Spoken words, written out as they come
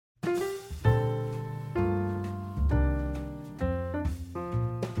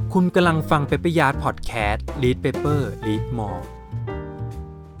คุณกำลังฟัง Paper Yard Podcast Read Paper Read More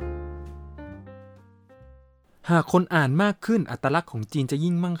หากคนอ่านมากขึ้นอัตลักษณ์ของจีนจะ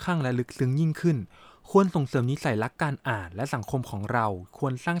ยิ่งมั่งคั่งและลึกซึ้งยิ่งขึ้นควรส่งเสริมนิสัยรักการอ่านและสังคมของเราคว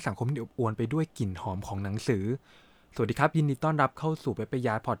รสร้างสังคมที่อบอวลไปด้วยกลิ่นหอมของหนังสือสวัสดีครับยินดีต้อนรับเข้าสู่ Paper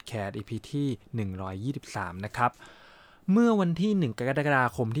Yard Podcast EP ที่123นะครับเมื่อวันที่1กรกฎา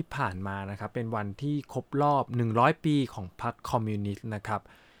คมที่ผ่านมานะครับเป็นวันที่ครบรอบ100ปีของพรรคคอมมิวนิสต์นะครับ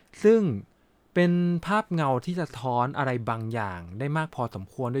ซึ่งเป็นภาพเงาที่สะท้อนอะไรบางอย่างได้มากพอสม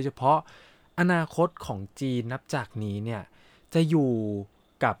ควรโดยเฉพาะอนาคตของจีนนับจากนี้เนี่ยจะอยู่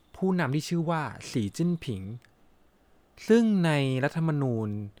กับผู้นำที่ชื่อว่าสีจิ้นผิงซึ่งในรัฐธรรมนูญ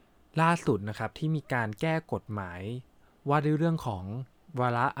ล่าสุดนะครับที่มีการแก้กฎหมายว่าด้วยเรื่องของวา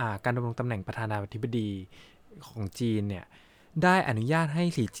ระการดำรงตำแหน่งประธานาธิบดีของจีนเนี่ยได้อนุญาตให้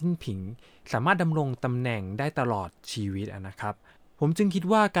สีจิ้นผิงสามารถดำรงตำแหน่งได้ตลอดชีวิตนะครับผมจึงคิด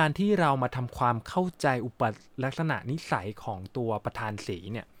ว่าการที่เรามาทำความเข้าใจอุปลักษณะนิสัยของตัวประธานสี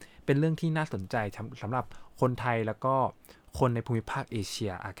เนี่ยเป็นเรื่องที่น่าสนใจสำหรับคนไทยแล้วก็คนในภูมิภาคเอเชี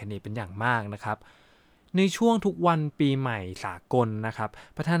ยอาคเนย์เป็นอย่างมากนะครับในช่วงทุกวันปีใหม่สากลนะครับ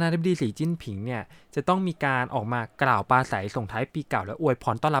ประธานาธิบดีสีจิ้นผิงเนี่ยจะต้องมีการออกมากล่าวปราศรัยส่งท้ายปีเก่าและอวยพ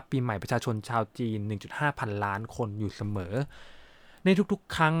รต้อนรับปีใหม่ประชาชนชาวจีน 1.5 พันล้านคนอยู่เสมอในทุก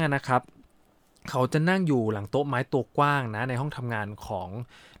ๆครั้งนะครับเขาจะนั่งอยู่หลังโต๊ะไม้ตัวกว้างนะในห้องทำงานของ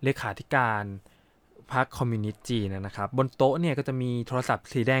เลขาธิการพรรคคอมมิวนิสต์จีนนะครับบนโต๊ะเนี่ยก็จะมีโทรศัพท์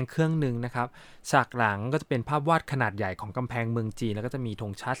สีแดงเครื่องนึงนะครับฉากหลังก็จะเป็นภาพวาดขนาดใหญ่ของกำแพงเมืองจีนแล้วก็จะมีธ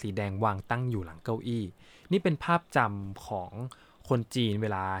งชาติสีแดงวางตั้งอยู่หลังเก้าอี้นี่เป็นภาพจำของคนจีนเว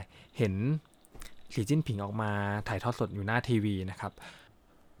ลาเห็นสีจิ้นผิงออกมาถ่ายทอดสดอยู่หน้าทีวีนะครับ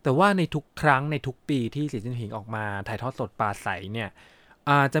แต่ว่าในทุกครั้งในทุกปีที่สีจิ้นผิงออกมาถ่ายทอดสดปราศรัยเนี่ย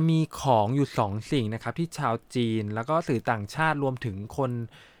จะมีของอยู่2 สิ่งนะครับที่ชาวจีนแล้วก็สื่อต่างชาติรวมถึงคน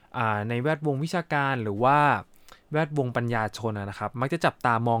ในแวดวงวิชาการหรือว่าแวดวงปัญญาชนนะครับมักจะจับต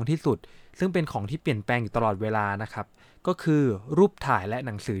ามองที่สุดซึ่งเป็นของที่เปลี่ยนแปลงอยู่ตลอดเวลานะครับก็คือรูปถ่ายและห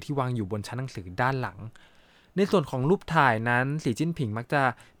นังสือที่วางอยู่บนชั้นหนังสือด้านหลังในส่วนของรูปถ่ายนั้นสีจิ้นผิงมักจะ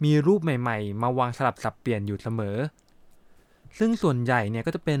มีรูปใหม่ๆมาวางสลับสับเปลี่ยนอยู่เสมอซึ่งส่วนใหญ่เนี่ย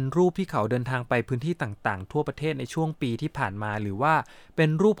ก็จะเป็นรูปที่เขาเดินทางไปพื้นที่ต่างๆทั่วประเทศในช่วงปีที่ผ่านมาหรือว่าเป็น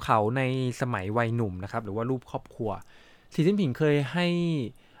รูปเขาในสมัยวัยหนุ่มนะครับหรือว่ารูปครอบครัวสีจิ้นผิงเคยให้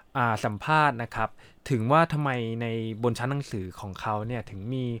สัมภาษณ์นะครับถึงว่าทำไมในบนชั้นหนังสือของเขาเนี่ยถึง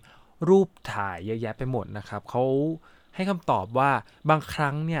มีรูปถ่ายเยอะแยะไปหมดนะครับเขาให้คำตอบว่าบางค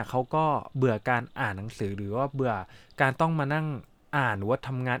รั้งเนี่ยเขาก็เบื่อการอ่านหนังสือหรือว่าเบื่อการต้องมานั่งอ่านหรือว่าท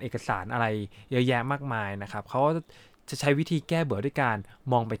ำงานเอกสารอะไรเยอะแยะมากมายนะครับเขาจะใช้วิธีแก้เบื่อด้วยการ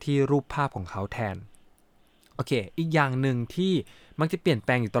มองไปที่รูปภาพของเขาแทนโอเคอีกอย่างหนึ่งที่มักจะเปลี่ยนแป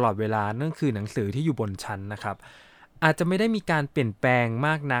ลงอยู่ตลอดเวลานั่นคือหนังสือที่อยู่บนชั้นนะครับอาจจะไม่ได้มีการเปลี่ยนแปลงม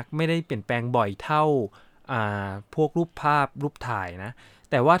ากนักไม่ได้เปลี่ยนแปลงบ่อยเท่าพวกรูปภาพรูปถ่ายนะ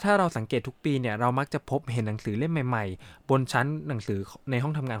แต่ว่าถ้าเราสังเกตทุกปีเนี่ยเรามักจะพบเห็นหนังสือเล่มใหม่ๆบนชั้นหนังสือในห้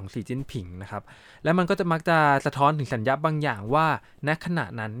องทำงานของสีจิ้นผิงนะครับและมันก็จะมักจะสะท้อนถึงสัญญาบางอย่างว่าณขณะ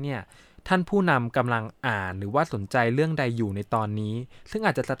นั้นเนี่ยท่านผู้นำกำลังอ่านหรือว่าสนใจเรื่องใดอยู่ในตอนนี้ซึ่งอ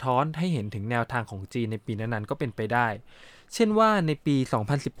าจจะสะท้อนให้เห็นถึงแนวทางของจีนในปีนั้นๆก็เป็นไปได้เช่นว่าในปี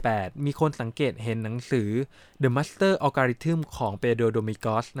 2018 มีคนสังเกตเห็นหนังสือ The Master Algorithm ของ Pedro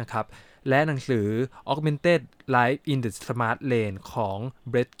Domingos นะครับและหนังสือ Augmented Life in the Smart Lane ของ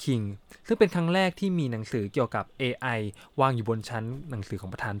Brett King ซึ่งเป็นครั้งแรกที่มีหนังสือเกี่ยวกับ AI วางอยู่บนชั้นหนังสือของ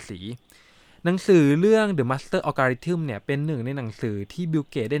ประธานสีหนังสือเรื่อง The Master Algorithm เนี่ยเป็นหนึ่งในหนังสือที่บิล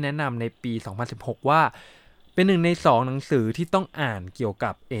เกตได้แนะนำในปี 2016 ว่าเป็น1 ใน 2หนังสือที่ต้องอ่านเกี่ยว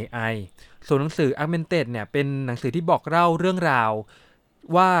กับ AI ส่วนหนังสือ Augmented เนี่ยเป็นหนังสือที่บอกเล่าเรื่องราว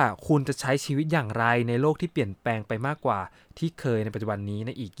ว่าคุณจะใช้ชีวิตอย่างไรในโลกที่เปลี่ยนแปลงไปมากกว่าที่เคยในปัจจุบันนี้ใน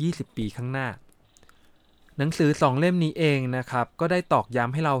อีก20 ปีข้างหน้าหนังสือ2 เล่มนี้เองนะครับก็ได้ตอกย้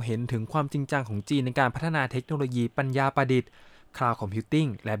ำให้เราเห็นถึงความจริงจังของจีนในการพัฒนาเทคโนโลยีปัญญาประดิษฐ์ Cloud Computing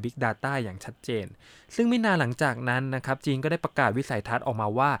และ Big Data อย่างชัดเจนซึ่งไม่นานหลังจากนั้นนะครับจีนก็ได้ประกาศวิสัยทัศน์ออกมา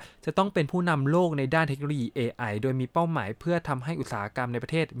ว่าจะต้องเป็นผู้นำโลกในด้านเทคโนโลยี AI โดยมีเป้าหมายเพื่อทำให้อุตสาหกรรมในปร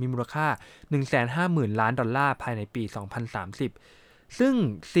ะเทศมีมูลค่า 150,000 ล้านดอลลาร์ภายในปี 2030ซึ่ง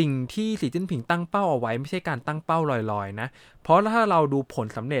สิ่งที่สีจิ้นผิงตั้งเป้าเอาไว้ไม่ใช่การตั้งเป้าลอยๆนะเพราะถ้าเราดูผล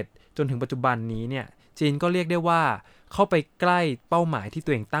สำเร็จจนถึงปัจจุบันนี้เนี่ยจีนก็เรียกได้ว่าเข้าไปใกล้เป้าหมายที่ตั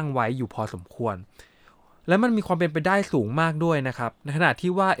วเองตั้งไว้อยู่พอสมควรและมันมีความเป็นไปได้สูงมากด้วยนะครับในขณะ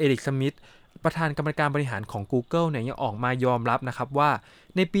ที่ว่าเอริก สมิธประธานกรรมการบริหารของ Google เนี่ยยังออกมายอมรับนะครับว่า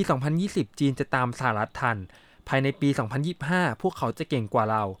ในปี 2020 จีนจะตามสหรัฐทันภายในปี 2025 พวกเขาจะเก่งกว่า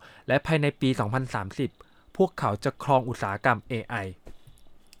เราและภายในปี 2030 พวกเขาจะครองอุตสาหกรรม AI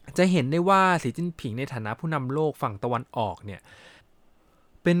จะเห็นได้ว่าสีจิ้นผิงในฐานะผู้นำโลกฝั่งตะวันออกเนี่ย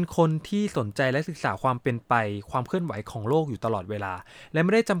เป็นคนที่สนใจและศึกษาความเป็นไปความเคลื่อนไหวของโลกอยู่ตลอดเวลาและไ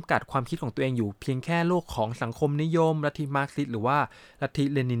ม่ได้จำกัดความคิดของตัวเองอยู่เพียงแค่โลกของสังคมนิยมลัทธิมาร์กซิสต์หรือว่าลัทธิ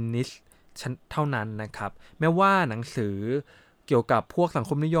เลนินิสต์เท่านั้นนะครับแม้ว่าหนังสือเกี่ยวกับพวกสังค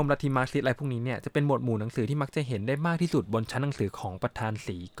มนิยมลัทธิมาร์กซิสต์อะไรพวกนี้เนี่ยจะเป็นหมวดหมู่หนังสือที่มักจะเห็นได้มากที่สุดบนชั้นหนังสือของประธาน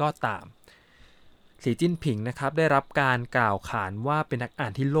สีก็ตามสีจิ้นผิงนะครับได้รับการกล่าวขานว่าเป็นนักอ่า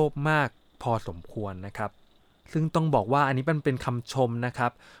นที่โลภมากพอสมควรนะครับซึ่งต้องบอกว่าอันนี้มันเป็นคำชมนะครั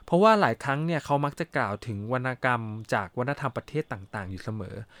บเพราะว่าหลายครั้งเนี่ยเขามักจะกล่าวถึงวรรณกรรมจากวัฒนธรรมประเทศต่างๆอยู่เสม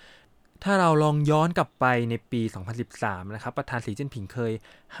อถ้าเราลองย้อนกลับไปในปี 2013 นะครับประธานสีจิ้นผิงเคย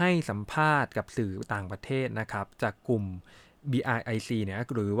ให้สัมภาษณ์กับสื่อต่างประเทศนะครับจากกลุ่ม BRIC เนี่ย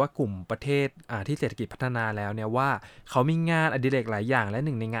หรือว่ากลุ่มประเทศที่เศรษฐกิจพัฒนาแล้วเนี่ยว่าเขามีงานอดิเรกหลายอย่างและห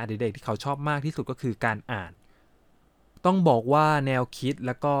นึ่งในงานอดิเรกที่เขาชอบมากที่สุดก็คือการอ่านต้องบอกว่าแนวคิดแ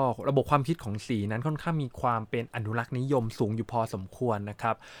ละก็ระบบความคิดของสีนั้นค่อนข้างมีความเป็นอนุรักษ์นิยมสูงอยู่พอสมควรนะค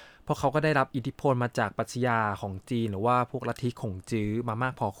รับเพราะเขาก็ได้รับอิทธิพลมาจากปรัชญาของจีนหรือว่าพวกลัทธิขงจื้อมามา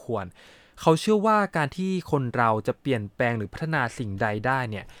กพอควรเขาเชื่อว่าการที่คนเราจะเปลี่ยนแปลงหรือพัฒนาสิ่งใดได้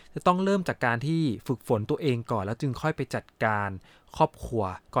เนี่ยจะต้องเริ่มจากการที่ฝึกฝนตัวเองก่อนแล้วจึงค่อยไปจัดการครอบครัว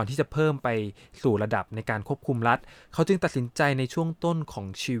ก่อนที่จะเพิ่มไปสู่ระดับในการควบคุมรัฐเขาจึงตัดสินใจในช่วงต้นของ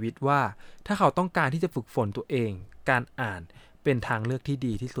ชีวิตว่าถ้าเขาต้องการที่จะฝึกฝนตัวเองการอ่านเป็นทางเลือกที่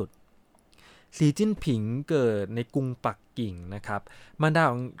ดีที่สุดสีจิ้นผิงเกิดในกรุงปักกิ่งนะครับมารดา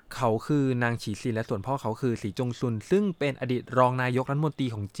ของเขาคือนางฉีซินและส่วนพ่อเขาคือสีจงซุนซึ่งเป็นอดีตรองนายกรัฐมนตรี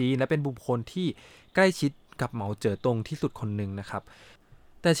ของจีนและเป็นบุคคลที่ใกล้ชิดกับเหมาเจ๋อตงที่สุดคนหนึ่งนะครับ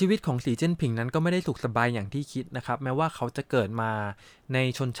แต่ชีวิตของสีจิ้นผิงนั้นก็ไม่ได้สุขสบายอย่างที่คิดนะครับแม้ว่าเขาจะเกิดมาใน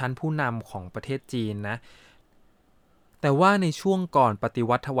ชนชั้นผู้นำของประเทศจีนนะแต่ว่าในช่วงก่อนปฏิ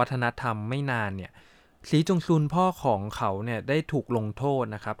วัติวัฒนธรรมไม่นานเนี่ยสีจงซุนพ่อของเขาเนี่ยได้ถูกลงโทษ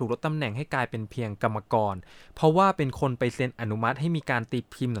นะครับถูกลดตำแหน่งให้กลายเป็นเพียงกรรมกรเพราะว่าเป็นคนไปเซ็นอนุมัติให้มีการตี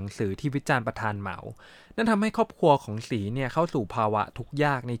พิมพ์หนังสือที่วิจารณ์ประธานเหมานั่นทำให้ครอบครัวของสีเนี่ยเข้าสู่ภาวะทุกข์ย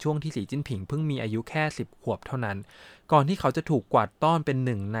ากในช่วงที่สีจิ้นผิงเพิ่งมีอายุแค่10 ขวบเท่านั้นก่อนที่เขาจะถูกกวาดต้อนเป็นห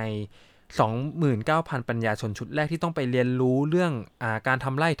นึ่งใน 29,000 ปัญญาชนชุดแรกที่ต้องไปเรียนรู้เรื่องการท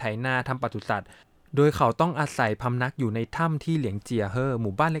ำไร่ไถนาทำปศุสัตว์โดยเขาต้องอาศัยพำนักอยู่ในถ้ำที่เหลียงเจียเฮ่อห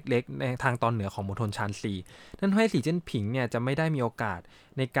มู่บ้านเล็กๆในทางตอนเหนือของมณฑลชานซีนั่นทำให้สีจิ้นผิงเนี่ยจะไม่ได้มีโอกาส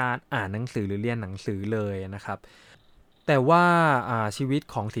ในการอ่านหนังสือหรือเรียนหนังสือเลยนะครับแต่ว่าชีวิต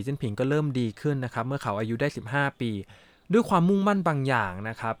ของสีจิ้นผิงก็เริ่มดีขึ้นนะครับเมื่อเขาอายุได้15 ปีด้วยความมุ่งมั่นบางอย่าง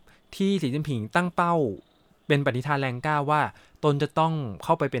นะครับที่สีจิ้นผิงตั้งเป้าเป็นปณิธานแรงกล้าว่าตนจะต้องเ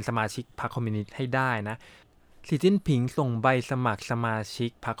ข้าไปเป็นสมาชิกพรรคคอมมิวนิสต์ให้ได้นะสีจิ้นผิงส่งใบสมัครสมาชิก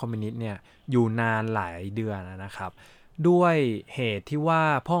พรรคคอมมิวนิสต์เนี่ยอยู่นานหลายเดือนนะครับด้วยเหตุที่ว่า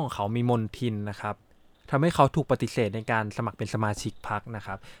พ่อของเขามีมนทินนะครับทำให้เขาถูกปฏิเสธในการสมัครเป็นสมาชิกพรรคนะค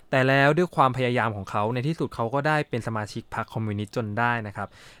รับแต่แล้วด้วยความพยายามของเขาในที่สุดเขาก็ได้เป็นสมาชิกพรรคคอมมิวนิสต์จนได้นะครับ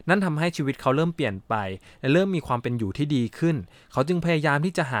นั่นทำให้ชีวิตเขาเริ่มเปลี่ยนไปและเริ่มมีความเป็นอยู่ที่ดีขึ้นเขาจึงพยายาม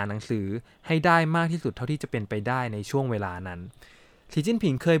ที่จะหาหนังสือให้ได้มากที่สุดเท่าที่จะเป็นไปได้ในช่วงเวลานั้นสีจิ้นผิ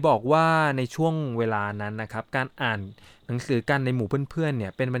งเคยบอกว่าในช่วงเวลานั้นนะครับการอ่านหนังสือกันในหมู่เพื่อนๆเนี่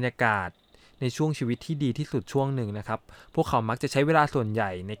ยเป็นบรรยากาศในช่วงชีวิตที่ดีที่สุดช่วงหนึ่งนะครับพวกเขามักจะใช้เวลาส่วนให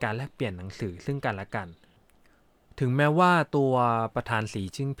ญ่ในการแลกเปลี่ยนหนังสือซึ่งกันและกันถึงแม้ว่าตัวประธานสี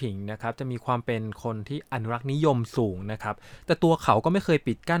จิ้นผิงนะครับจะมีความเป็นคนที่อนุรักษ์นิยมสูงนะครับแต่ตัวเขาก็ไม่เคย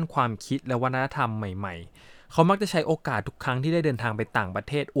ปิดกั้นความคิดและวัฒนธรรมใหม่ๆเขามักจะใช้โอกาสทุกครั้งที่ได้เดินทางไปต่างประ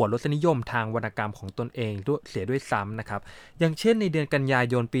เทศอวดรสนิยมทางวรรณกรรมของตนเองด้วยซ้ำนะครับอย่างเช่นในเดือนกันยา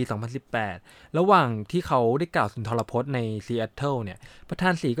ยนปี 2018 ระหว่างที่เขาได้กล่าวสุนทรพจน์ในซีแอตเทิลเนี่ยประธา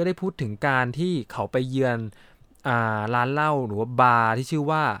นสีก็ได้พูดถึงการที่เขาไปเยือนร้านเหล้าหรือว่าบาร์ที่ชื่อ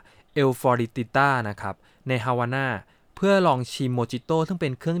ว่าเอลฟอริติต้านะครับในฮาวาน่าเพื่อลองชิมโมจิโต้ซึ่งเป็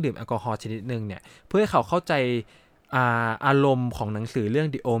นเครื่องดื่มแอลกอฮอล์ชนิดหนึ่งเนี่ยเพื่อให้เขาเข้าใจอารมณ์ของหนังสือเรื่อง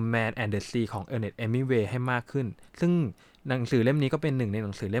The Old Man and the Sea ของ Ernest Hemingway ให้มากขึ้นซึ่งหนังสือเล่มนี้ก็เป็นหนึ่งในห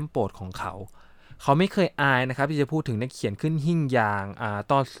นังสือเล่มโปรดของเขาเขาไม่เคยอายนะครับที่จะพูดถึงนักเขียนขึ้นหิ่งอย่าง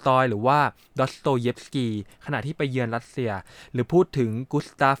ตอลสตอยหรือว่าดอสโตเยฟสกีขณะที่ไปเยือนรัสเซียหรือพูดถึงกุส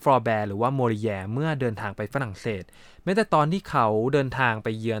ตาฟ ฟลอแบร์หรือว่าโมริแยร์เมื่อเดินทางไปฝรั่งเศสแม้แต่ตอนที่เขาเดินทางไป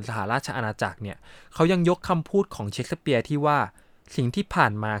เยือนสหราชอาณาจักรเนี่ยเขายังยกคำพูดของเชคสเปียร์ที่ว่าสิ่งที่ผ่า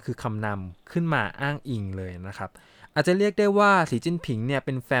นมาคือคำนำขึ้นมาอ้างอิงเลยนะครับอาจจะเรียกได้ว่าสีจิ้นผิงเนี่ยเ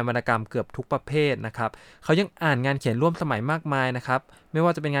ป็นแฟนวรรณกรรมเกือบทุกประเภทนะครับเขายังอ่านงานเขียนร่วมสมัยมากมายนะครับไม่ว่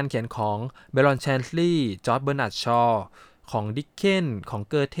าจะเป็นงานเขียนของเบรอนแชนสลีย์จอร์จเบอร์นาร์ดชอว์ของดิกเคนของ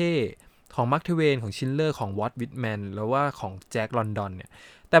เกอเท่ของมาร์คเทเวนของชินเลอร์ของวอตวิทแมนหรือว่าของแจ็คลอนดอนเนี่ย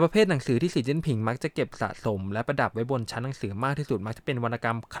แต่ประเภทหนังสือที่สีจิ้นผิงมักจะเก็บสะสมและประดับไว้บนชั้นหนังสือมากที่สุดมักจะเป็นวรรณกร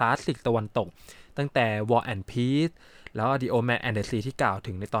รมคลาสสิกตะวันตกตั้งแต่ War and Peace แล้ว The Old Man and the Sea ที่กล่าว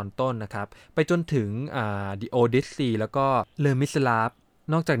ถึงในตอนต้นนะครับไปจนถึงThe Odyssey แล้วก็ Les Miserables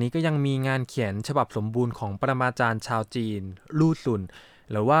นอกจากนี้ก็ยังมีงานเขียนฉบับสมบูรณ์ของปรมาจารย์ชาวจีนลู่ซุน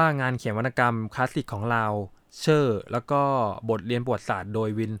หรือว่างานเขียนวรรณกรรมคลาสสิกของเราเชอร์แล้วก็บทเรียนประวัติศาสตร์โดย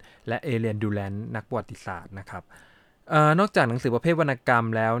วินและเอเลียนดูแลนนักประวัติศาสตร์นะครับนอกจากหนังสือประเภทวรรณกรรม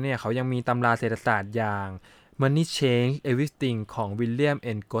แล้วเนี่ยเขายังมีตำราเศรษฐศาสตร์อย่าง Money Change Everything ของ William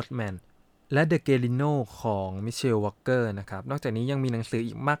N. Goldman และ The Guerrino ของ Michelle Walker นะครับนอกจากนี้ยังมีหนังสือ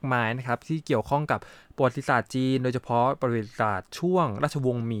อีกมากมายนะครับที่เกี่ยวข้องกับประวัติศาสตร์จีนโดยเฉพาะประวัติศาสตร์ช่วงราชว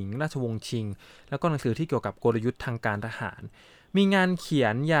งศ์หมิงราชวงศ์ชิงแล้วก็หนังสือที่เกี่ยวกับกลยุทธ์ทางการทหารมีงานเขีย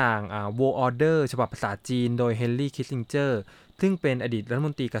นอย่างWar Order ฉบับภาษาจีนโดย Henry Kissinger ซึ่งเป็นอดีตรัฐม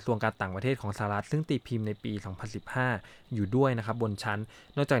นตรีกระทรวงการต่างประเทศของสหรัฐซึ่งตีพิมพ์ในปี 2015 อยู่ด้วยนะครับบนชั้น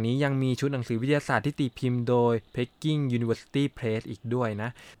นอกจากนี้ยังมีชุดหนังสือวิทยาศาสตร์ที่ตีพิมพ์โดย Peking University Press อีกด้วยนะ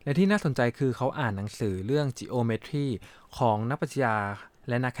และที่น่าสนใจคือเขาอ่านหนังสือเรื่อง Geometry ของนักปรัชญา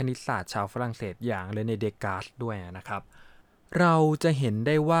และนักคณิตศาสตร์ชาวฝรั่งเศสอย่างเรเน่ เดกาสด้วยนะครับเราจะเห็นไ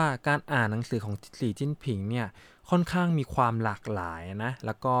ด้ว่าการอ่านหนังสือของสีจิ้นผิงเนี่ยค่อนข้างมีความหลากหลายนะแ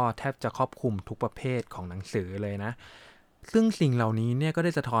ล้วก็แทบจะครอบคลุมทุกประเภทของหนังสือเลยนะซึ่งสิ่งเหล่านี้เนี่ยก็ไ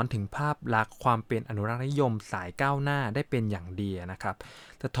ด้สะท้อนถึงภาพลักษณ์ความเป็นอนุรักษ์นิยมสายก้าวหน้าได้เป็นอย่างดีนะครับ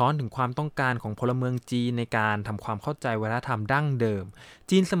สะท้อนถึงความต้องการของพลเมืองจีนในการทำความเข้าใจวัฒนธรรมดั้งเดิม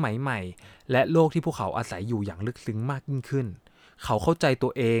จีนสมัยใหม่และโลกที่พวกเขาอาศัยอยู่อย่างลึกซึ้งมากยิ่งขึ้นเขาเข้าใจตั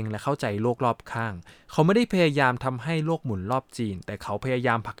วเองและเข้าใจโลกรอบข้างเขาไม่ได้พยายามทำให้โลกหมุนรอบจีนแต่เขาพยาย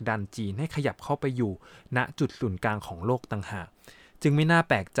ามผลักดันจีนให้ขยับเข้าไปอยู่ณจุดศูนย์กลางของโลกต่างหากจึงไม่น่า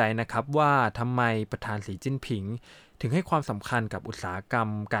แปลกใจนะครับว่าทำไมประธานสีจิ้นผิงถึงให้ความสำคัญกับอุตสาหกรรม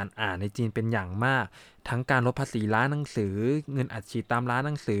การอ่านในจีนเป็นอย่างมากทั้งการลดภาษีร้านหนังสือเงินอัดฉีดตามร้านห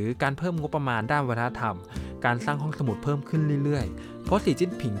นังสือการเพิ่มงบประมาณด้านวัฒนธรรมการสร้างห้องสมุดเพิ่มขึ้นเรื่อยๆเพราะสีจิ้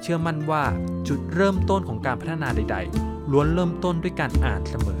นผิงเชื่อมั่นว่าจุดเริ่มต้นของการพัฒนาใดๆล้วนเริ่มต้นด้วยการอ่าน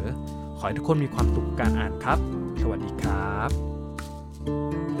เสมอขอให้ทุกคนมีความสุขกับการอ่านครับสวัสดีครั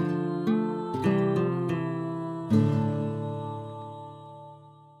บ